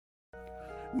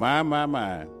My, my,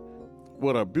 my.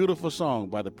 What a beautiful song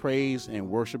by the praise and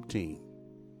worship team.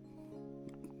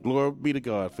 Glory be to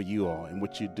God for you all and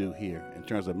what you do here in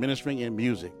terms of ministering and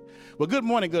music. Well, good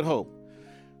morning, Good Hope.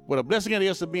 What a blessing it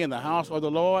is to be in the house of the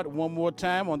Lord one more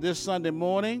time on this Sunday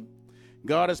morning.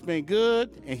 God has been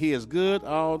good, and he is good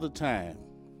all the time.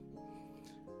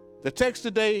 The text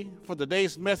today for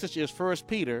today's message is 1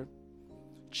 Peter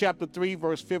chapter 3,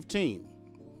 verse 15.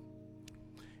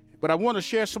 But I want to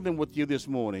share something with you this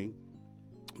morning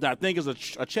that I think is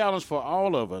a challenge for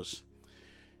all of us.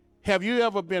 Have you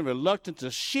ever been reluctant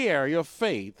to share your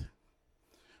faith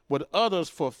with others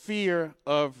for fear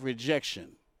of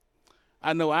rejection?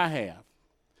 I know I have.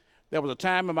 There was a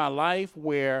time in my life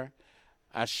where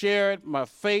I shared my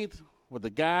faith with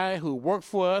a guy who worked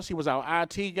for us. He was our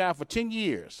IT guy for 10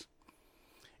 years.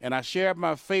 And I shared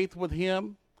my faith with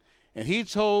him, and he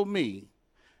told me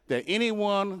that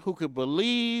anyone who could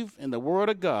believe in the Word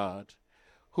of God,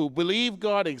 who believe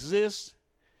God exists,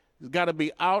 has got to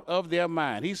be out of their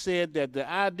mind. He said that the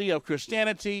idea of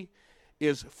Christianity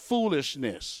is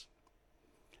foolishness.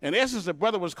 In essence, the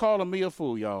brother was calling me a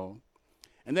fool, y'all,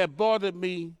 and that bothered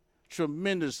me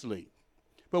tremendously.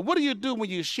 But what do you do when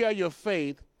you share your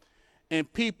faith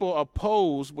and people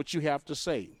oppose what you have to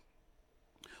say?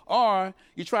 Or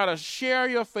you try to share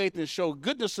your faith and show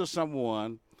goodness to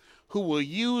someone who will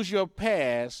use your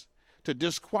past to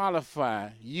disqualify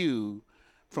you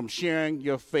from sharing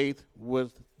your faith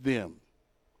with them.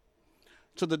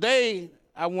 So today,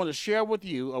 I want to share with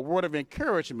you a word of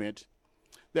encouragement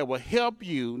that will help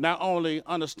you not only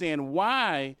understand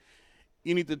why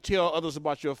you need to tell others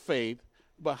about your faith,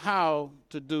 but how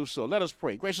to do so. Let us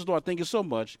pray. Gracious Lord, thank you so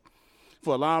much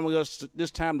for allowing us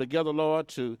this time together, Lord,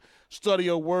 to study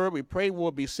your word. We pray what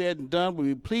will be said and done will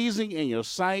be pleasing in your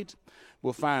sight.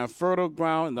 We'll find fertile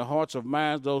ground in the hearts of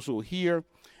minds, those who hear,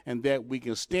 and that we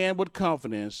can stand with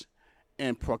confidence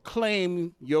and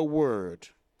proclaim your word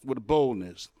with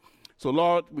boldness. So,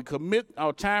 Lord, we commit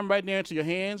our time right now into your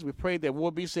hands. We pray that what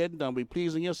will be said and done will be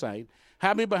pleasing in your sight.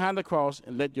 Hide me behind the cross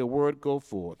and let your word go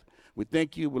forth. We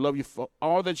thank you. We love you for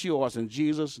all that you are. It's in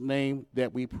Jesus' name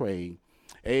that we pray.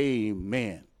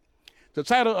 Amen. The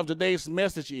title of today's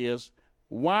message is,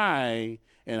 Why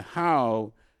and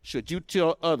How Should You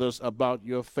Tell Others About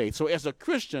Your Faith? So as a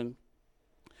Christian,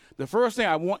 the first thing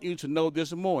I want you to know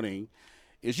this morning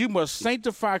is you must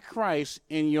sanctify Christ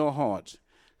in your heart.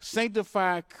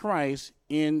 Sanctify Christ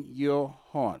in your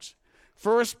heart.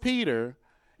 1 Peter,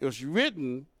 it was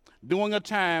written during a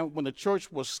time when the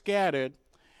church was scattered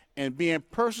and being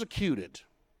persecuted.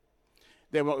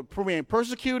 They were being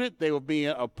persecuted, they were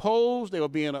being opposed, they were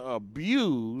being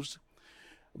abused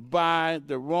by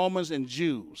the Romans and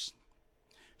Jews.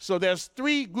 So there's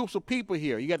three groups of people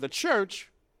here. You got the church,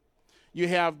 you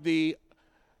have the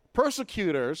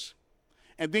persecutors,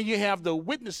 and then you have the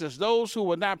witnesses, those who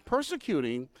were not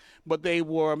persecuting, but they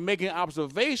were making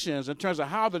observations in terms of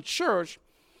how the church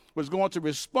was going to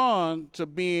respond to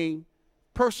being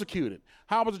persecuted.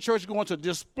 How was the church going to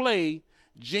display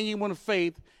genuine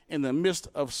faith in the midst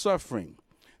of suffering?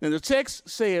 And the text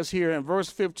says here in verse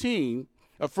 15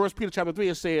 of 1 Peter chapter 3,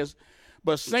 it says,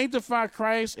 But sanctify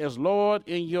Christ as Lord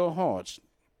in your hearts,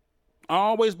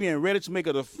 always being ready to make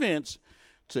a defense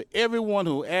to everyone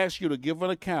who asks you to give an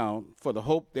account for the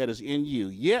hope that is in you,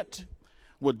 yet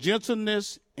with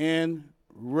gentleness and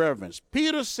reverence.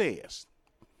 Peter says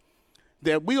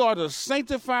that we are to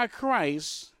sanctify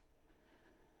Christ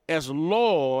as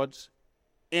Lord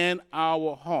in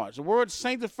our hearts. The word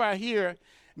sanctify here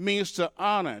means to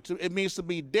honor. It means to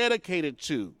be dedicated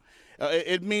to.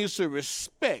 It means to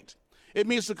respect. It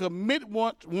means to commit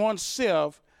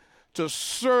oneself to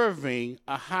serving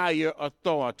a higher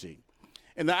authority.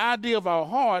 And the idea of our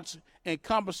hearts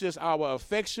encompasses our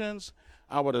affections,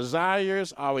 our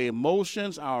desires, our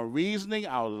emotions, our reasoning,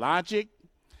 our logic,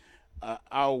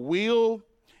 our will.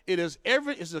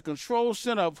 It's a control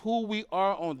center of who we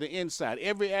are on the inside,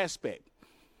 every aspect.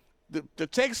 The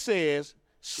text says,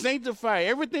 sanctify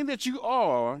everything that you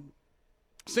are,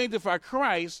 sanctify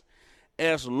Christ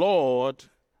as Lord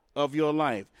of your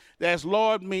life. That's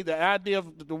Lord means, the idea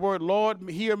of the word Lord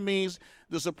here means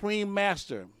the supreme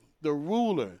master, the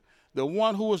ruler, the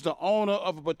one who is the owner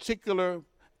of a particular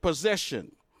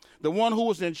possession, the one who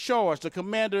is in charge, the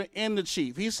commander in the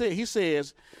chief. He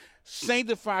says,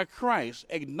 sanctify Christ,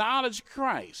 acknowledge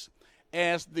Christ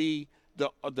as the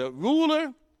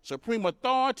ruler, supreme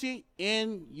authority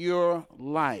in your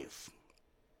life.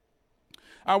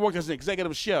 I work as an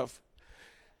executive chef,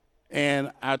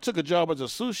 and I took a job as a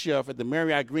sous chef at the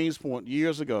Marriott Greenspoint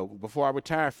years ago before I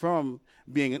retired from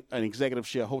being an executive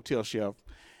chef, hotel chef.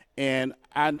 And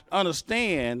I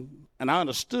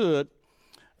understood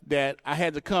that I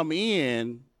had to come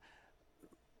in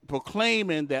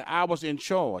proclaiming that I was in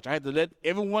charge. I had to let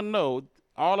everyone know,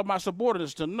 all of my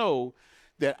subordinates to know,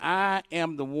 that I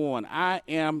am the one. I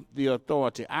am the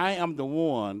authority. I am the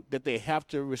one that they have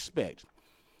to respect.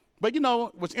 But, you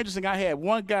know, what's interesting, I had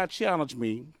one guy challenge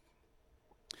me,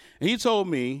 and he told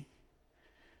me,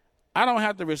 I don't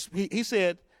have to, he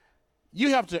said, you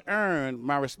have to earn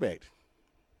my respect.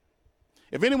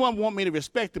 If anyone want me to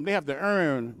respect them, they have to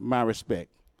earn my respect.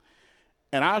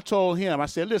 And I told him, I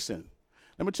said, listen,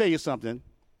 let me tell you something.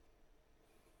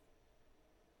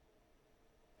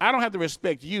 I don't have to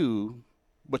respect you,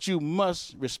 but you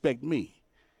must respect me.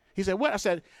 He said, what? I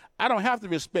said, I don't have to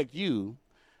respect you,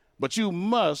 but you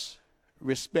must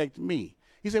respect me.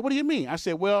 He said, what do you mean? I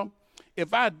said, well,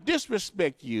 if I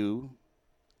disrespect you,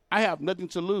 I have nothing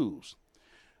to lose.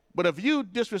 But if you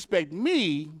disrespect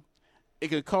me, it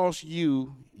could cost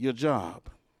you your job.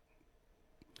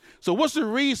 So what's the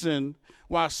reason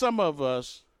why some of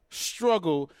us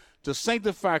struggle to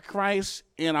sanctify Christ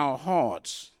in our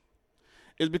hearts?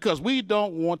 It's because we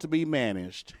don't want to be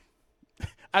managed.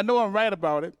 I know I'm right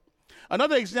about it.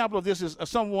 Another example of this is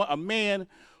a man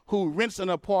who rents an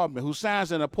apartment, who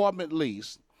signs an apartment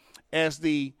lease as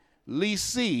the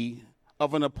leasee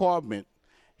of an apartment.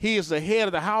 He is the head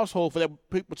of the household for that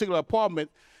particular apartment,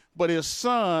 but his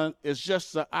son is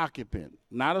just an occupant,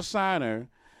 not a signer,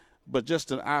 but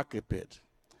just an occupant.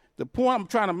 The point I'm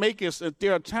trying to make is that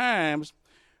there are times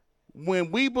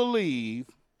when we believe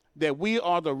that we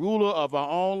are the ruler of our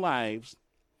own lives,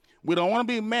 we don't want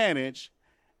to be managed,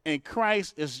 and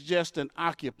Christ is just an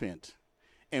occupant,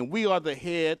 and we are the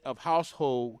head of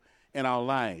household in our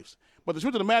lives. But the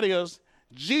truth of the matter is,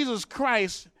 Jesus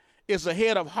Christ is the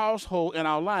head of household in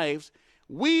our lives.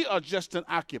 We are just an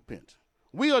occupant.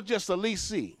 We are just a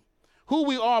leasee. Who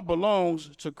we are belongs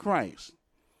to Christ.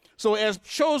 So as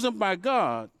chosen by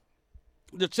God,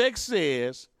 the text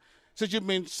says, since you've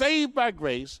been saved by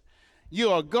grace, you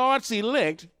are God's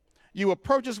elect, you were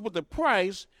purchased with a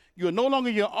price, you are no longer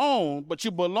your own, but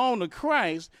you belong to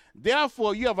Christ.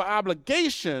 Therefore, you have an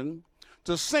obligation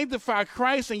to sanctify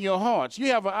Christ in your hearts. You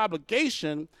have an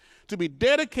obligation to be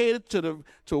dedicated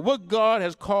to what God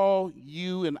has called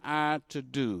you and I to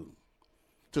do.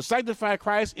 To sanctify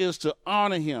Christ is to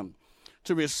honor him,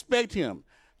 to respect him,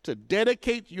 to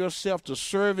dedicate yourself to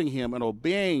serving him and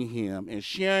obeying him and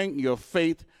sharing your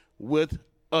faith with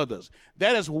others.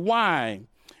 That is why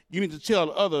you need to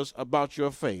tell others about your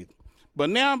faith. But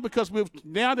now, because we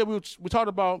talked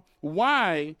about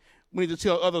why we need to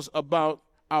tell others about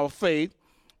our faith,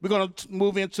 we're going to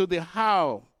move into the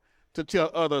how to tell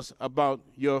others about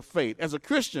your faith. As a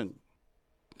Christian,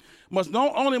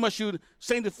 not only must you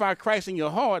sanctify Christ in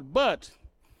your heart, but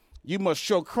you must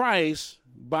show Christ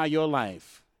by your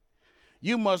life.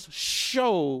 You must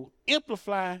show,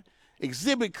 amplify,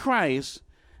 exhibit Christ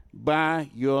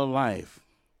by your life.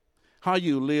 How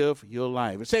you live your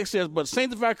life. The text says, but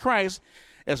sanctify Christ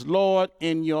as Lord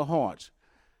in your hearts.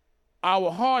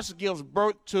 Our hearts gives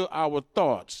birth to our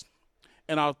thoughts,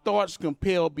 and our thoughts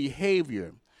compel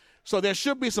behavior. So there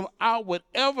should be some outward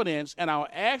evidence in our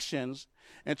actions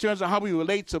in terms of how we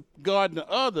relate to God and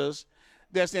others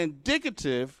that's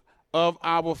indicative of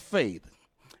our faith.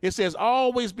 It says,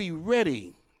 always be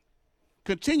ready,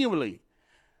 continually,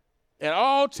 at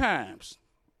all times,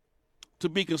 to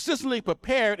be consistently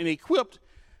prepared and equipped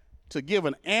to give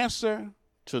an answer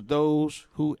to those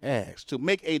who ask, to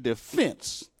make a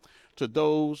defense to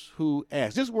those who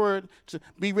ask. This word, to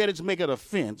be ready to make a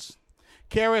defense,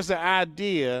 carries the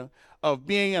idea of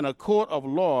being in a court of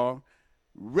law,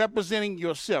 representing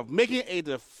yourself, making a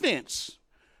defense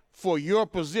for your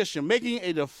position, making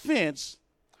a defense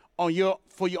on your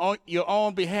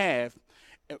own behalf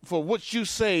for what you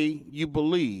say you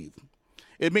believe.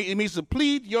 It means to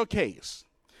plead your case.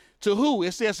 To who?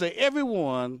 It says to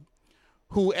everyone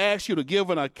who asks you to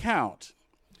give an account.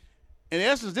 In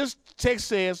essence, this text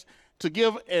says to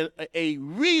give a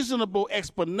reasonable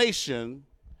explanation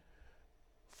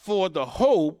for the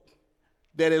hope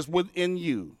that is within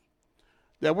you.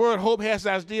 That word hope has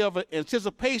the idea of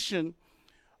anticipation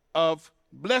of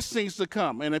blessings to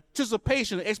come, and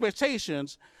anticipation,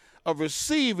 expectations of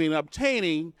receiving,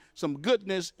 obtaining some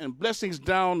goodness and blessings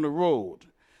down the road.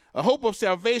 A hope of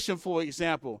salvation, for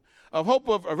example, a hope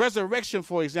of a resurrection,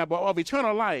 for example, of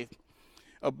eternal life,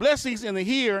 of blessings in the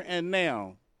here and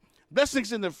now,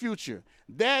 blessings in the future.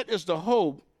 That is the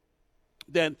hope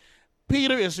that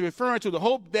Peter is referring to, the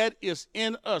hope that is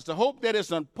in us, the hope that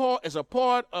is a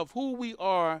part of who we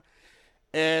are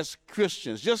as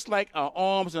Christians. Just like our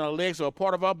arms and our legs are a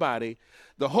part of our body,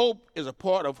 the hope is a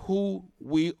part of who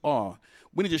we are.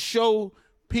 We need to show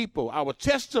people our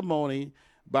testimony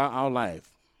by our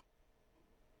life.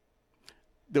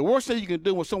 The worst thing you can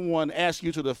do when someone asks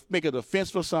you to make a defense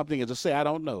for something is to say, I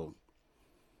don't know.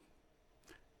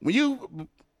 When you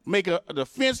make a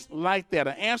defense like that,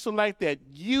 an answer like that,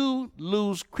 you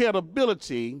lose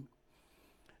credibility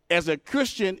as a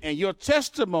Christian, and your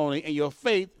testimony and your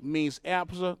faith means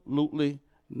absolutely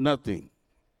nothing.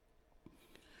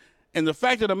 And the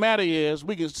fact of the matter is,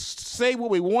 we can say what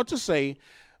we want to say,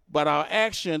 but our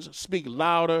actions speak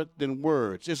louder than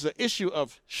words. It's an issue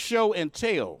of show and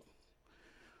tell.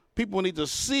 People need to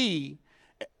see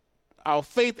our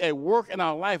faith at work in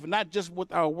our life, not just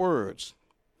with our words.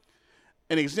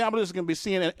 An example of this can be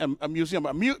seen in a museum.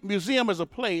 A museum is a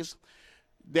place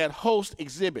that hosts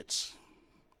exhibits.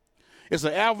 It's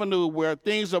an avenue where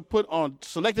things are put on,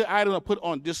 selected items are put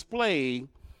on display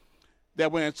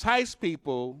that will entice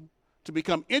people to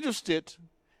become interested,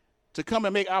 to come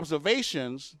and make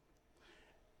observations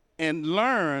and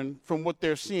learn from what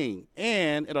they're seeing.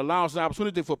 And it allows an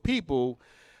opportunity for people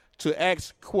to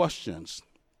ask questions.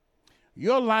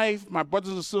 Your life, my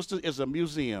brothers and sisters, is a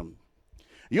museum.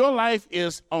 Your life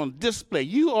is on display.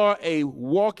 You are a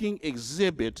walking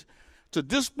exhibit to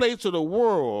display to the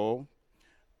world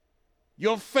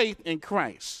your faith in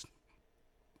Christ.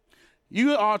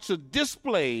 You are to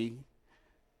display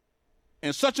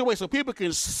in such a way so people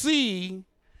can see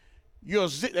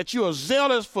that you are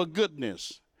zealous for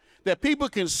goodness, that people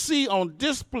can see on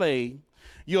display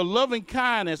your loving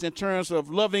kindness in terms of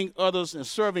loving others and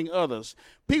serving others.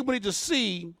 People need to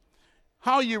see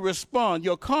how you respond,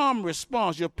 your calm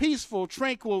response, your peaceful,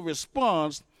 tranquil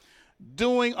response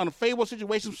during unfavorable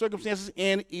situations, circumstances,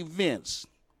 and events.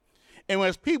 And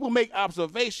as people make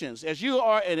observations, as you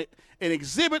are an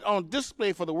exhibit on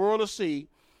display for the world to see,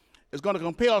 it's going to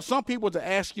compel some people to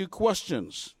ask you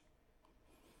questions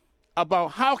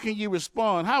about how can you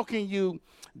respond, how can you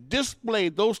display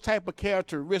those type of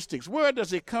characteristics, where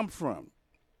does it come from?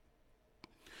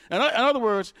 In other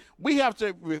words, we have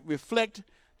to reflect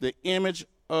the image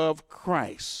of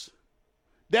Christ.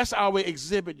 That's our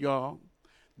exhibit, y'all.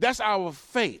 That's our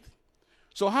faith.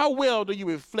 So how well do you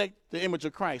reflect the image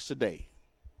of Christ today?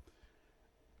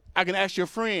 I can ask your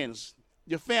friends,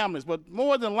 your families, but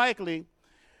more than likely,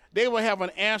 they will have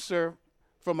an answer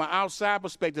from an outside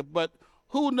perspective, but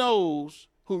who knows,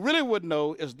 who really would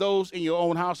know is those in your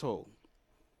own household.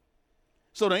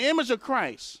 So the image of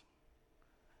Christ,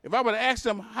 if I were to ask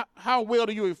them, how well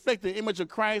do you reflect the image of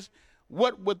Christ,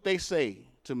 what would they say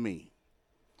to me?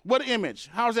 What image?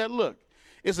 How does that look?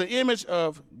 It's an image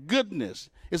of goodness.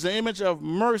 It's an image of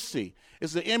mercy.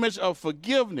 It's an image of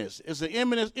forgiveness. It's an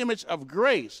image of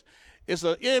grace. It's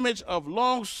an image of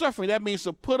long suffering. That means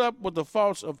to put up with the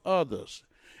faults of others.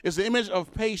 It's an image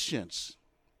of patience.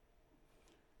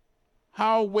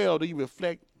 How well do you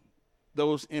reflect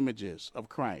those images of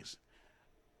Christ?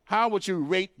 How would you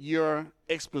rate your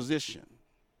exposition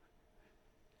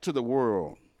to the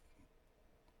world?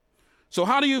 So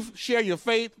how do you share your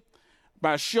faith?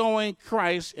 By showing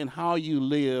Christ in how you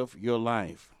live your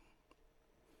life.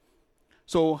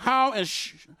 So how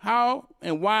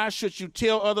and why should you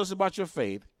tell others about your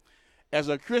faith? As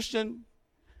a Christian,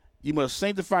 you must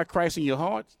sanctify Christ in your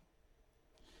heart.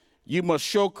 You must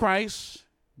show Christ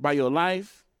by your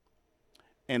life.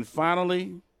 And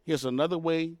finally, here's another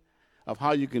way of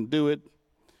how you can do it.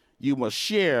 You must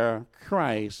share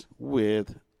Christ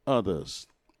with others.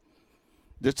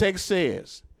 The text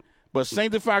says, but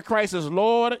sanctify Christ as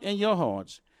Lord in your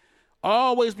hearts.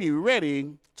 Always be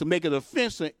ready to make a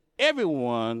defense to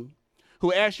everyone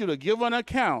who asks you to give an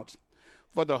account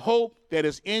for the hope that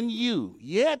is in you,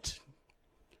 yet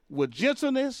with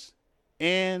gentleness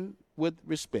and with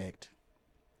respect.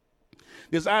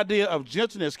 This idea of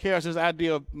gentleness carries this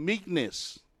idea of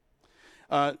meekness.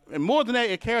 And more than that,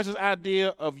 it carries this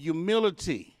idea of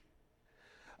humility.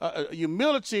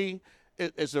 Humility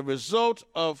is a result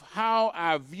of how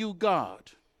I view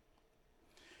God.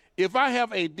 If I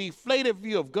have a deflated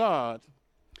view of God,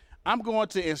 I'm going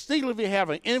to instinctively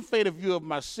have an inflated view of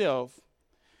myself,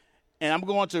 and I'm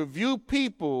going to view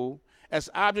people as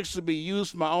objects to be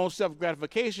used for my own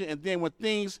self-gratification, and then when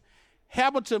things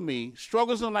happen to me,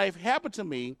 struggles in life happen to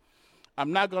me,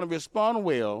 I'm not going to respond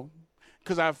well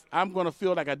because I'm going to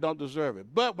feel like I don't deserve it.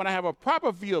 But when I have a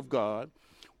proper view of God,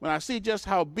 when I see just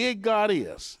how big God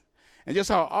is, and just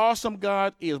how awesome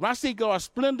God is. When I see God's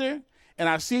splendor and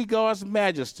I see God's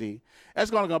majesty, that's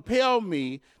going to compel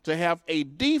me to have a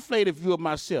deflated view of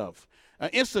myself, an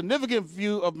insignificant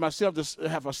view of myself, to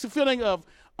have a feeling of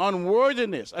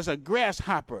unworthiness as a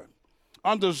grasshopper,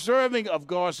 undeserving of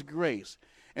God's grace.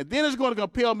 And then it's going to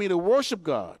compel me to worship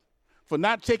God for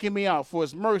not taking me out, for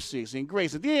his mercies and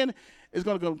grace. And then it's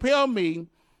going to compel me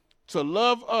to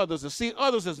love others, to see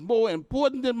others as more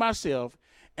important than myself.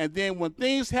 And then when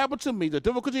things happen to me, the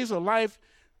difficulties of life,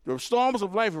 the storms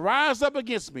of life rise up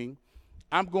against me,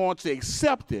 I'm going to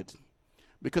accept it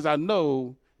because I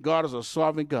know God is a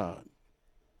sovereign God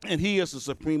and he is the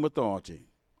supreme authority.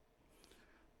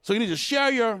 So you need to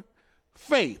share your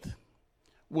faith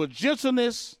with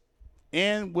gentleness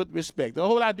and with respect. The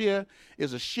whole idea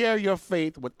is to share your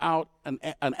faith without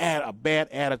a bad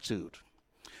attitude.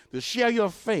 To share your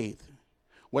faith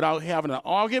without having an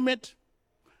argument,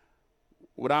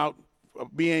 without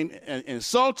being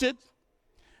insulted,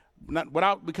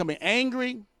 without becoming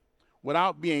angry,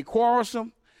 without being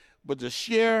quarrelsome, but to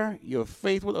share your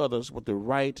faith with others with the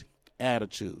right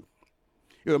attitude.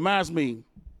 It reminds me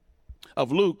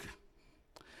of Luke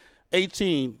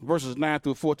 18, verses 9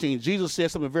 through 14. Jesus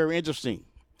said something very interesting.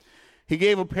 He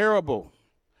gave a parable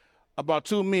about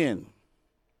two men.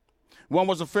 One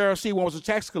was a Pharisee, one was a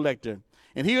tax collector.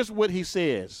 And here's what he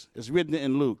says. It's written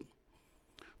in Luke.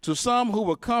 To some who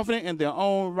were confident in their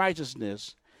own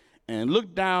righteousness and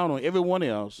looked down on everyone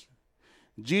else,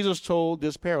 Jesus told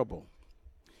this parable.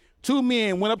 Two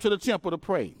men went up to the temple to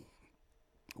pray.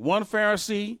 One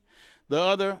Pharisee, the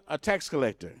other a tax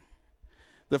collector.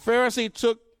 The Pharisee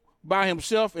stood by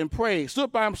himself and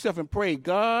prayed,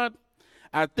 God,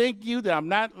 I thank you that I'm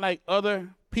not like other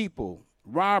people,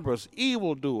 robbers,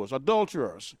 evildoers,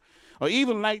 adulterers, or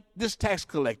even like this tax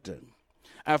collector.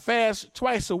 I fast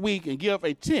twice a week and give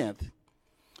a tenth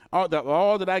of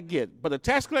all that I get. But the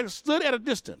tax collector stood at a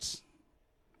distance.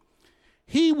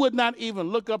 He would not even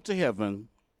look up to heaven,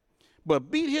 but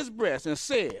beat his breast and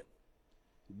said,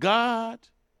 God,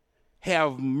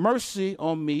 have mercy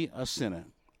on me, a sinner.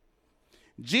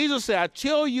 Jesus said, I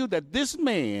tell you that this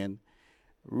man,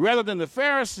 rather than the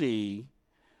Pharisee,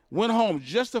 went home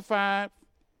justified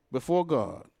before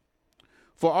God.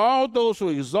 For all those who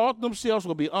exalt themselves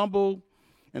will be humbled,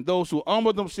 and those who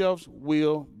humble themselves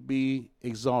will be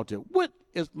exalted. What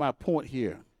is my point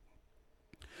here?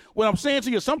 What I'm saying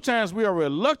to you, sometimes we are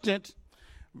reluctant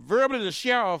verbally to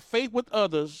share our faith with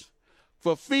others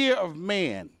for fear of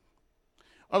man.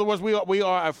 In other words, we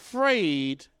are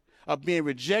afraid of being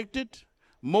rejected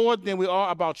more than we are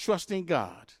about trusting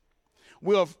God.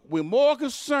 We're more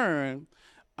concerned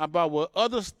about what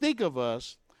others think of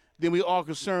us than we are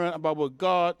concerned about what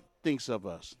God thinks of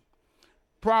us.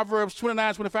 Proverbs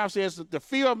 29:25 says that the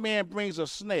fear of man brings a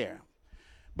snare,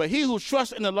 but he who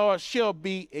trusts in the Lord shall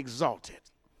be exalted.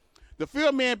 The fear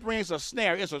of man brings a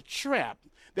snare. It's a trap.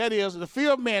 That is, the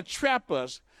fear of man traps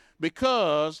us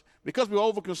because we're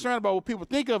over concerned about what people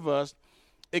think of us.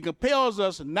 It compels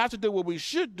us not to do what we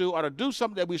should do or to do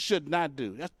something that we should not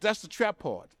do. That's the trap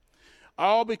part.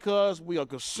 All because we are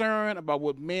concerned about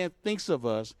what man thinks of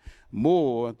us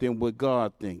more than what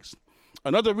God thinks.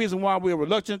 Another reason why we're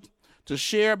reluctant to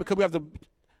share, because we have the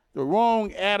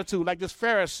wrong attitude, like this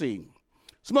Pharisee.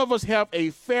 Some of us have a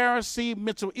Pharisee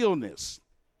mental illness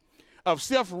of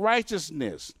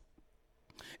self-righteousness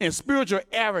and spiritual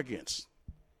arrogance.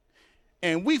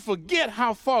 And we forget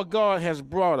how far God has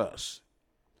brought us.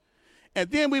 And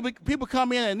then people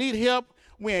come in and need help.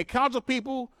 We encounter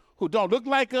people who don't look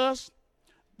like us.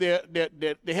 They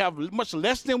have much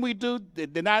less than we do.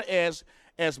 They're not as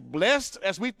blessed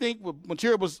as we think with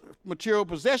material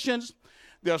possessions.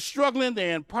 They're struggling.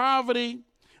 They're in poverty.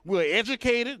 We're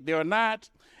educated. They're not.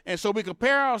 And so we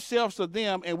compare ourselves to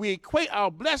them, and we equate our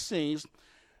blessings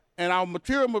and our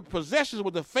material possessions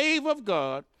with the favor of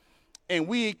God, and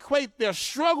we equate their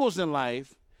struggles in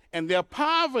life and their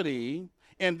poverty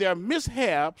and their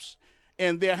mishaps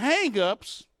and their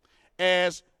hang-ups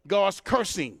as God's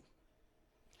cursing.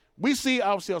 We see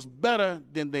ourselves better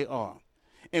than they are.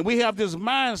 And we have this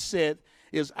mindset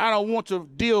is, I don't want to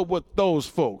deal with those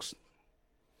folks.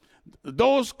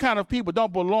 Those kind of people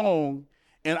don't belong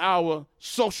in our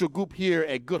social group here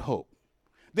at Good Hope.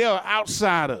 They are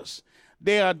outsiders.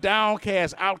 They are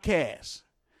downcast outcasts.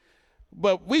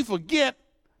 But we forget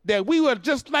that we were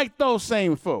just like those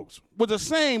same folks with the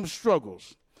same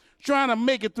struggles, trying to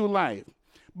make it through life.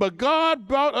 But God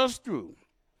brought us through.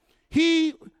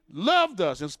 He loved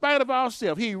us in spite of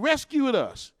ourselves. He rescued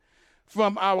us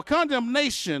from our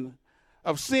condemnation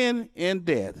of sin and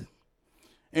death.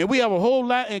 And we have a whole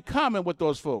lot in common with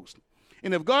those folks.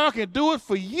 And if God can do it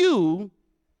for you,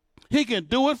 he can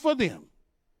do it for them.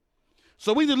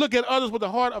 So we need to look at others with a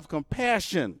heart of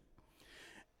compassion.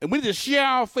 And we need to share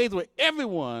our faith with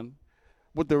everyone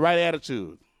with the right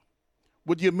attitude,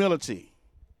 with humility.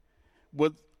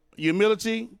 With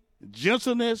humility,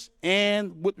 gentleness,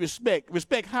 and with respect.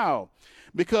 Respect how?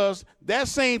 Because that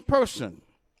same person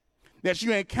that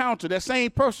you encounter, that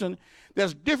same person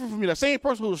that's different from you, that same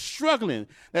person who's struggling,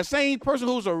 that same person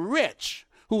who's a wretch,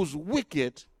 who's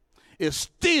wicked, is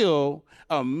still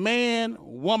a man,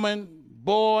 woman,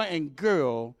 boy, and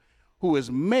girl who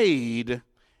is made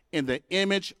in the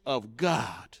image of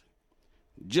God,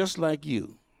 just like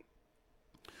you.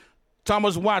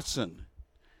 Thomas Watson,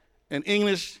 an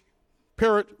English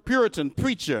Puritan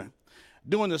preacher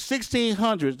during the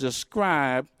 1600s,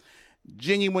 described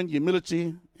genuine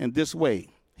humility in this way.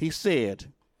 He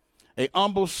said, "A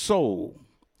humble soul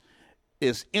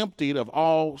is emptied of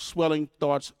all swelling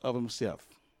thoughts of himself."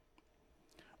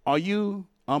 Are you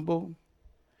humble?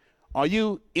 Are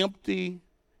you empty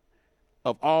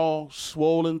of all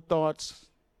swollen thoughts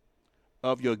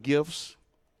of your gifts,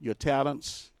 your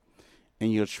talents,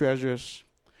 and your treasures?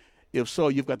 If so,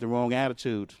 you've got the wrong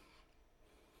attitude.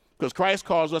 Because Christ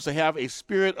calls us to have a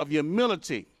spirit of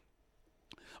humility,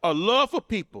 a love for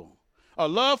people, a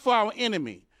love for our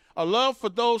enemy, a love for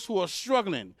those who are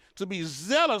struggling, to be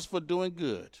zealous for doing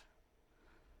good,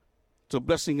 to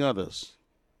blessing others.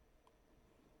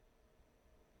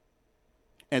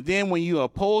 And then when you are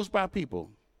opposed by people,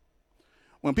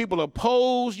 when people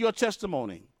oppose your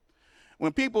testimony,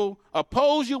 when people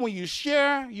oppose you when you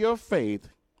share your faith,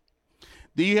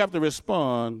 then you have to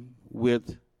respond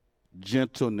with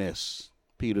gentleness,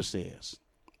 Peter says.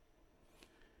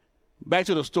 Back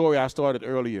to the story I started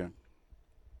earlier.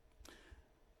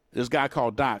 This guy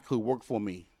called Doc who worked for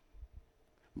me.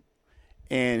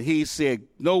 And he said,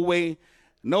 no way,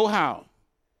 no how.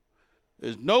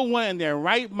 There's no one in their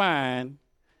right mind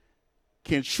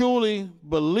can truly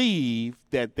believe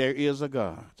that there is a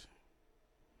God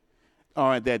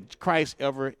or that Christ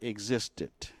ever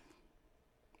existed.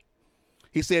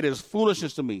 He said it's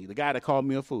foolishness to me, the guy that called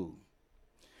me a fool.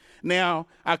 Now,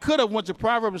 I could have went to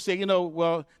Proverbs and said,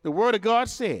 well, the word of God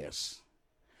says,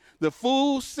 the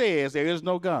fool says there is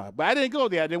no God. But I didn't go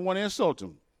there. I didn't want to insult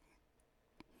him.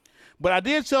 But I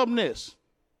did tell him this.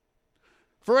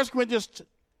 1 Corinthians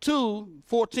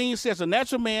 2:14 says, "A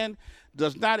natural man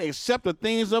does not accept the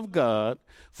things of God,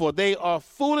 for they are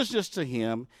foolishness to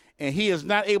him, and he is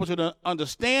not able to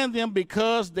understand them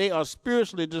because they are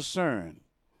spiritually discerned."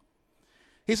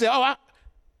 He said, I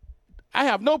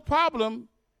have no problem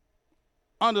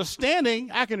understanding.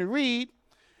 I can read.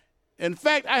 In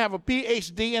fact, I have a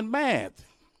PhD in math.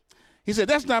 He said,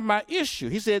 that's not my issue.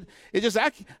 He said, it's just,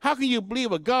 how can you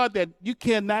believe a God that you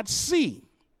cannot see?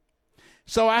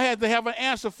 So I had to have an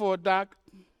answer for it, Doc.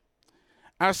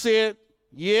 I said,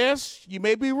 yes, you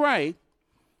may be right.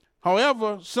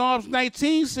 However, Psalms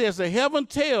 19 says the heaven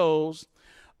tells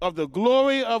of the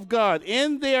glory of God.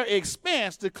 In their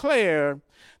expanse declare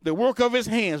the work of his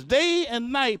hands. Day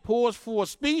and night pours forth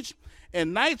speech,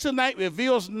 and night to night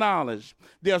reveals knowledge.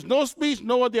 There's no speech,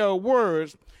 nor there are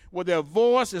words where their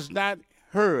voice is not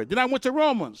heard. Then I went to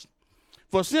Romans.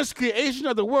 For since creation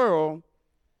of the world,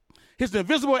 his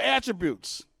invisible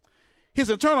attributes, his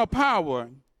eternal power,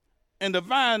 and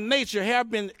divine nature have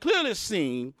been clearly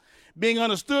seen, being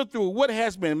understood through what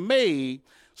has been made,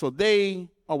 so they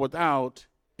are without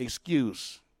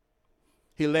excuse.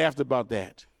 He laughed about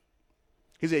that.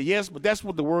 He said, yes, but that's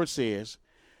what the word says.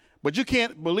 But you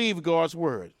can't believe God's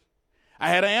word. I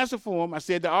had an answer for him. I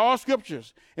said that all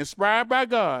scriptures inspired by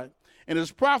God and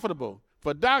is profitable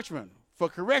for doctrine, for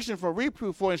correction, for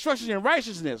reproof, for instruction in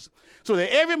righteousness, so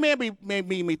that every man may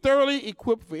be thoroughly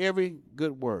equipped for every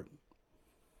good work.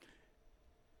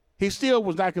 He still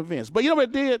was not convinced. But you know what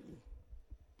it did?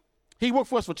 He worked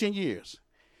for us for 10 years.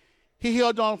 He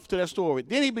held on to that story.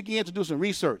 Then he began to do some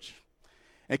research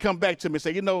and come back to me and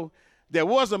say, there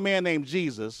was a man named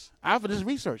Jesus. After this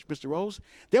research, Mr. Rose,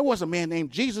 there was a man named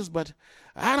Jesus, but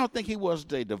I don't think he was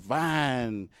had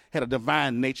a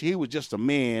divine nature. He was just a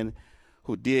man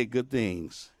who did good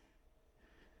things.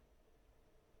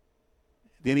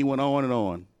 Then he went on and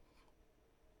on.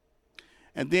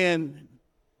 And then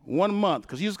 1 month,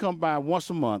 because he used to come by once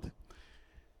a month,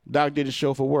 Doc did a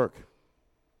show for work.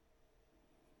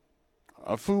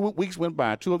 A few weeks went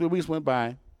by, 2 or 3 weeks went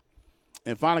by,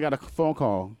 and finally got a phone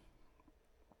call.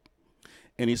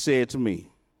 And he said to me,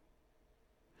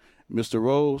 Mr.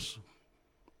 Rose,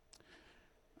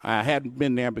 I hadn't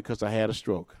been there because I had a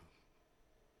stroke.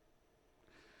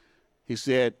 He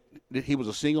said that he was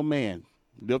a single man,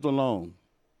 lived alone.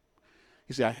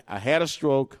 He said, I had a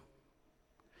stroke,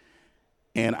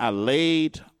 and I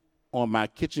laid on my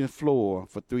kitchen floor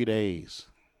for 3 days.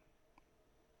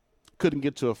 Couldn't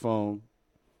get to a phone.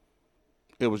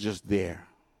 It was just there,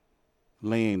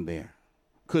 laying there.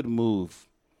 Couldn't move.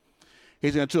 He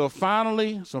said, until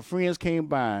finally some friends came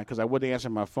by because I wouldn't answer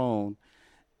my phone,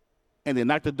 and they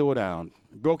knocked the door down,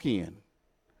 broke in,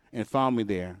 and found me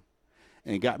there.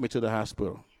 and got me to the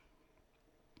hospital.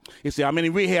 He said, I'm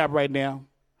in rehab right now.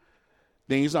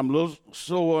 Things, I'm a little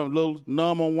sore, a little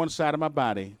numb on one side of my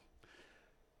body.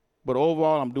 But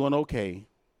overall, I'm doing okay.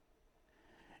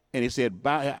 And he said,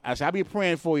 I said, I'll be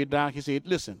praying for you, Doc. He said,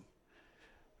 listen,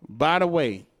 by the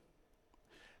way,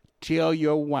 tell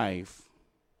your wife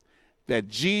that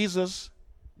Jesus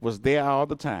was there all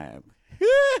the time.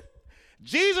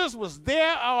 Jesus was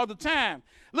there all the time.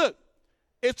 Look,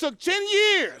 it took 10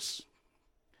 years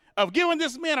of giving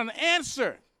this man an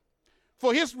answer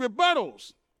for his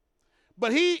rebuttals.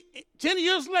 But 10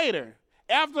 years later,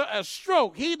 after a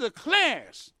stroke, he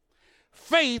declares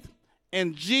faith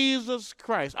in Jesus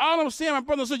Christ. All I'm saying, my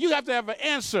brother and sister, you have to have an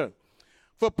answer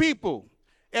for people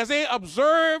as they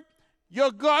observe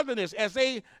your godliness, as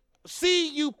they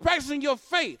see you practicing your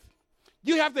faith.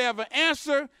 You have to have an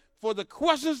answer for the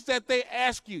questions that they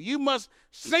ask you. You must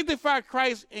sanctify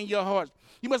Christ in your heart.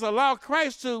 You must allow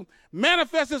Christ to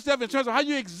manifest himself in terms of how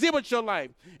you exhibit your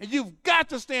life. And you've got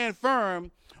to stand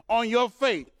firm on your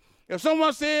faith. If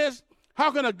someone says,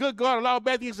 how can a good God allow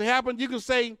bad things to happen? You can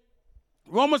say,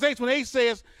 Romans 8:28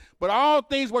 says, but all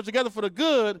things work together for the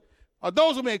good of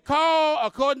those who may call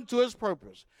according to his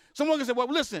purpose. Someone can say, well,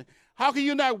 listen, how can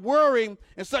you not worry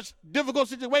in such difficult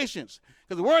situations?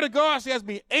 Because the word of God says,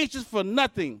 be anxious for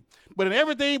nothing, but in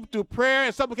everything through prayer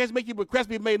and supplication make your requests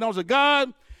be made known to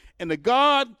God, and the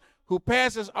God who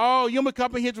passes all human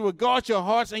comprehension will guard your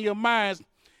hearts and your minds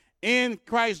in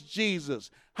Christ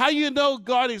Jesus. How you know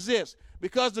God exists?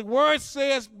 Because the word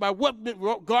says by what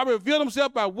God revealed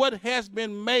himself by what has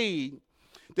been made,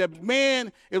 that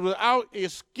man is without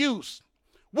excuse.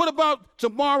 What about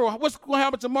tomorrow? What's going to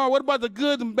happen tomorrow? What about the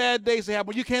good and bad days that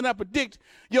happen? You cannot predict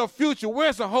your future.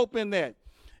 Where's the hope in that?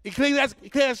 Ecclesiastes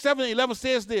 7:11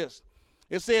 says this.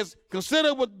 It says,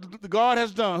 consider what God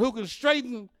has done. Who can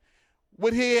straighten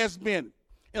what he has been?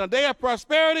 In a day of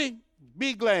prosperity,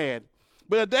 be glad.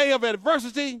 But in a day of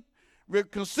adversity,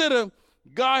 consider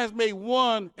God has made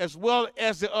one as well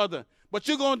as the other. But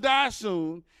you're going to die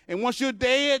soon. And once you're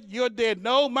dead, you're dead.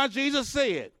 No, my Jesus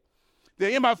said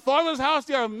that in my Father's house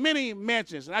there are many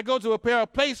mansions, and I go to prepare a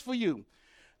place for you.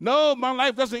 No, my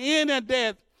life doesn't end at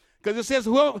death, because it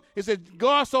says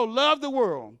God so loved the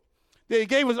world that he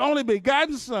gave his only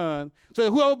begotten Son, so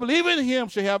that whoever believes in him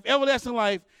shall have everlasting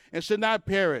life and should not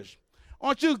perish.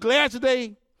 Aren't you glad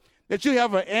today that you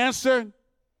have an answer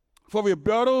for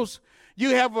rebuttals?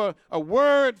 You have a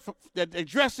word that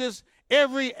addresses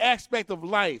every aspect of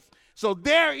life. So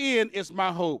therein is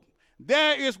my hope.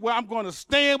 There is where I'm going to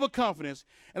stand with confidence,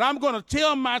 and I'm going to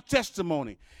tell my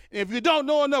testimony. And if you don't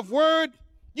know enough word,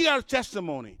 you got a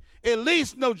testimony. At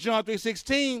least know John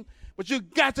 3:16, but you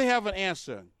got to have an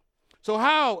answer. So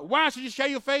why should you share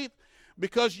your faith?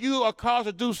 Because you are called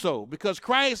to do so. Because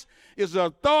Christ is the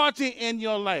authority in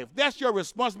your life. That's your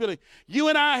responsibility. You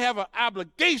and I have an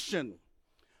obligation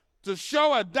to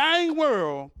show a dying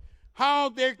world how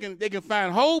they can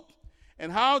find hope,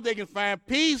 and how they can find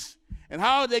peace, and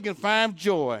how they can find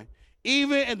joy,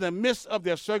 even in the midst of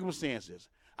their circumstances.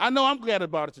 I know I'm glad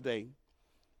about it today.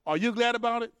 Are you glad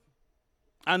about it?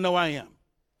 I know I am.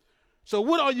 So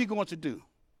what are you going to do?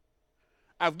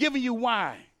 I've given you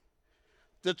why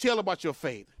to tell about your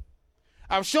faith.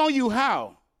 I've shown you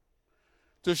how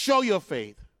to show your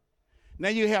faith. Now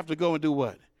you have to go and do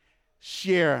what?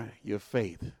 Share your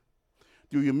faith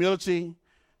through humility,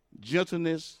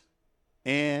 gentleness,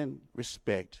 and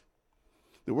respect.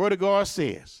 The word of God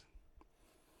says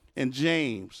in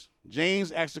James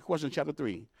asks the question in chapter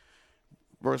 3,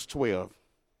 verse 12,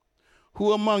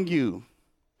 who among you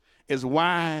is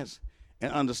wise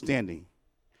and understanding?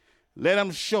 Let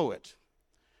him show it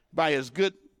by his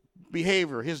good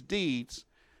behavior, his deeds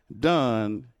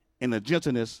done in the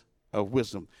gentleness of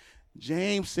wisdom.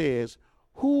 James says,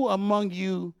 who among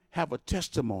you have a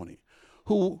testimony?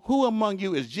 Who among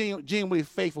you is genuinely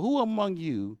faithful? Who among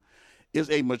you is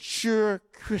a mature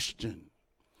Christian?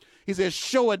 He says,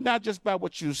 show it not just by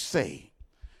what you say,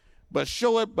 but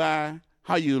show it by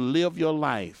how you live your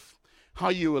life, how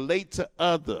you relate to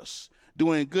others,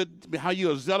 doing good, how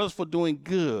you are zealous for doing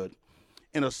good,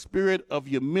 in a spirit of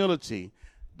humility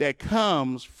that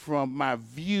comes from my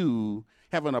view,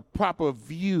 having a proper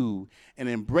view and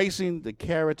embracing the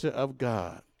character of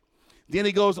God. Then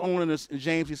he goes on in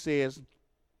James, he says,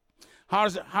 how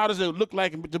does it look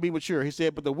like to be mature? He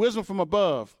said, but the wisdom from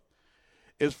above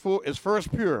is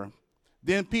first pure,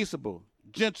 then peaceable,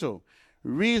 gentle,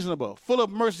 reasonable, full of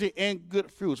mercy and good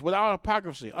fruits, without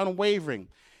hypocrisy, unwavering,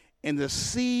 and the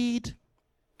seed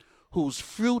whose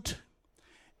fruit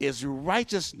is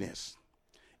righteousness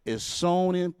is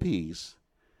sown in peace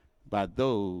by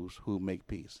those who make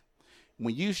peace.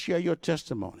 When you share your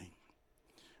testimony,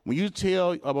 When you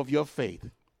tell of your faith,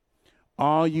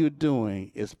 all you're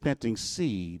doing is planting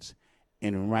seeds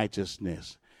in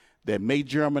righteousness that may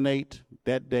germinate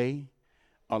that day,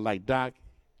 or like Doc,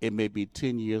 it may be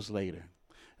 10 years later.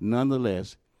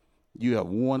 Nonetheless, you have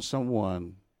won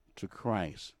someone to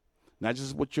Christ, not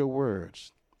just with your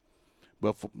words,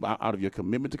 but out of your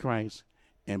commitment to Christ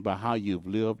and by how you've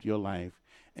lived your life,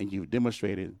 and you've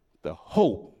demonstrated the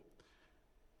hope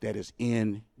that is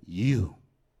in you.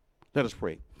 Let us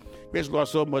pray. Praise the Lord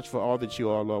so much for all that you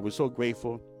are, Lord. We're so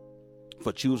grateful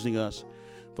for choosing us,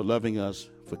 for loving us,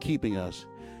 for keeping us.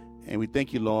 And we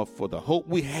thank you, Lord, for the hope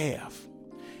we have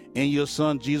in your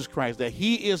Son, Jesus Christ, that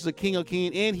he is the King of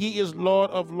Kings and he is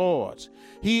Lord of Lords.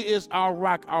 He is our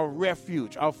rock, our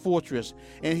refuge, our fortress,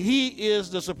 and he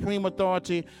is the supreme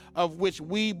authority of which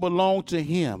we belong to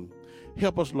him.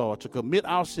 Help us, Lord, to commit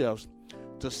ourselves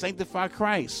to sanctify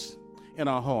Christ in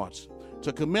our hearts,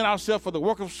 to commit ourselves for the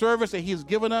work of service that he has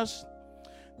given us,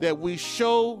 that we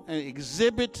show and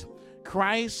exhibit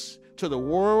Christ to the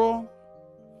world.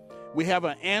 We have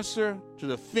an answer to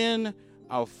defend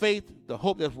our faith, the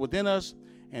hope that's within us,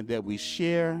 and that we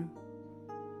share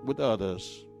with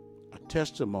others a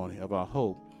testimony of our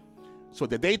hope so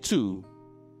that they too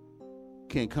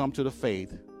can come to the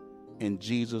faith in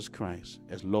Jesus Christ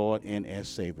as Lord and as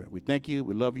Savior. We thank you.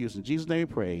 We love you. In Jesus' name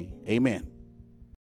we pray. Amen.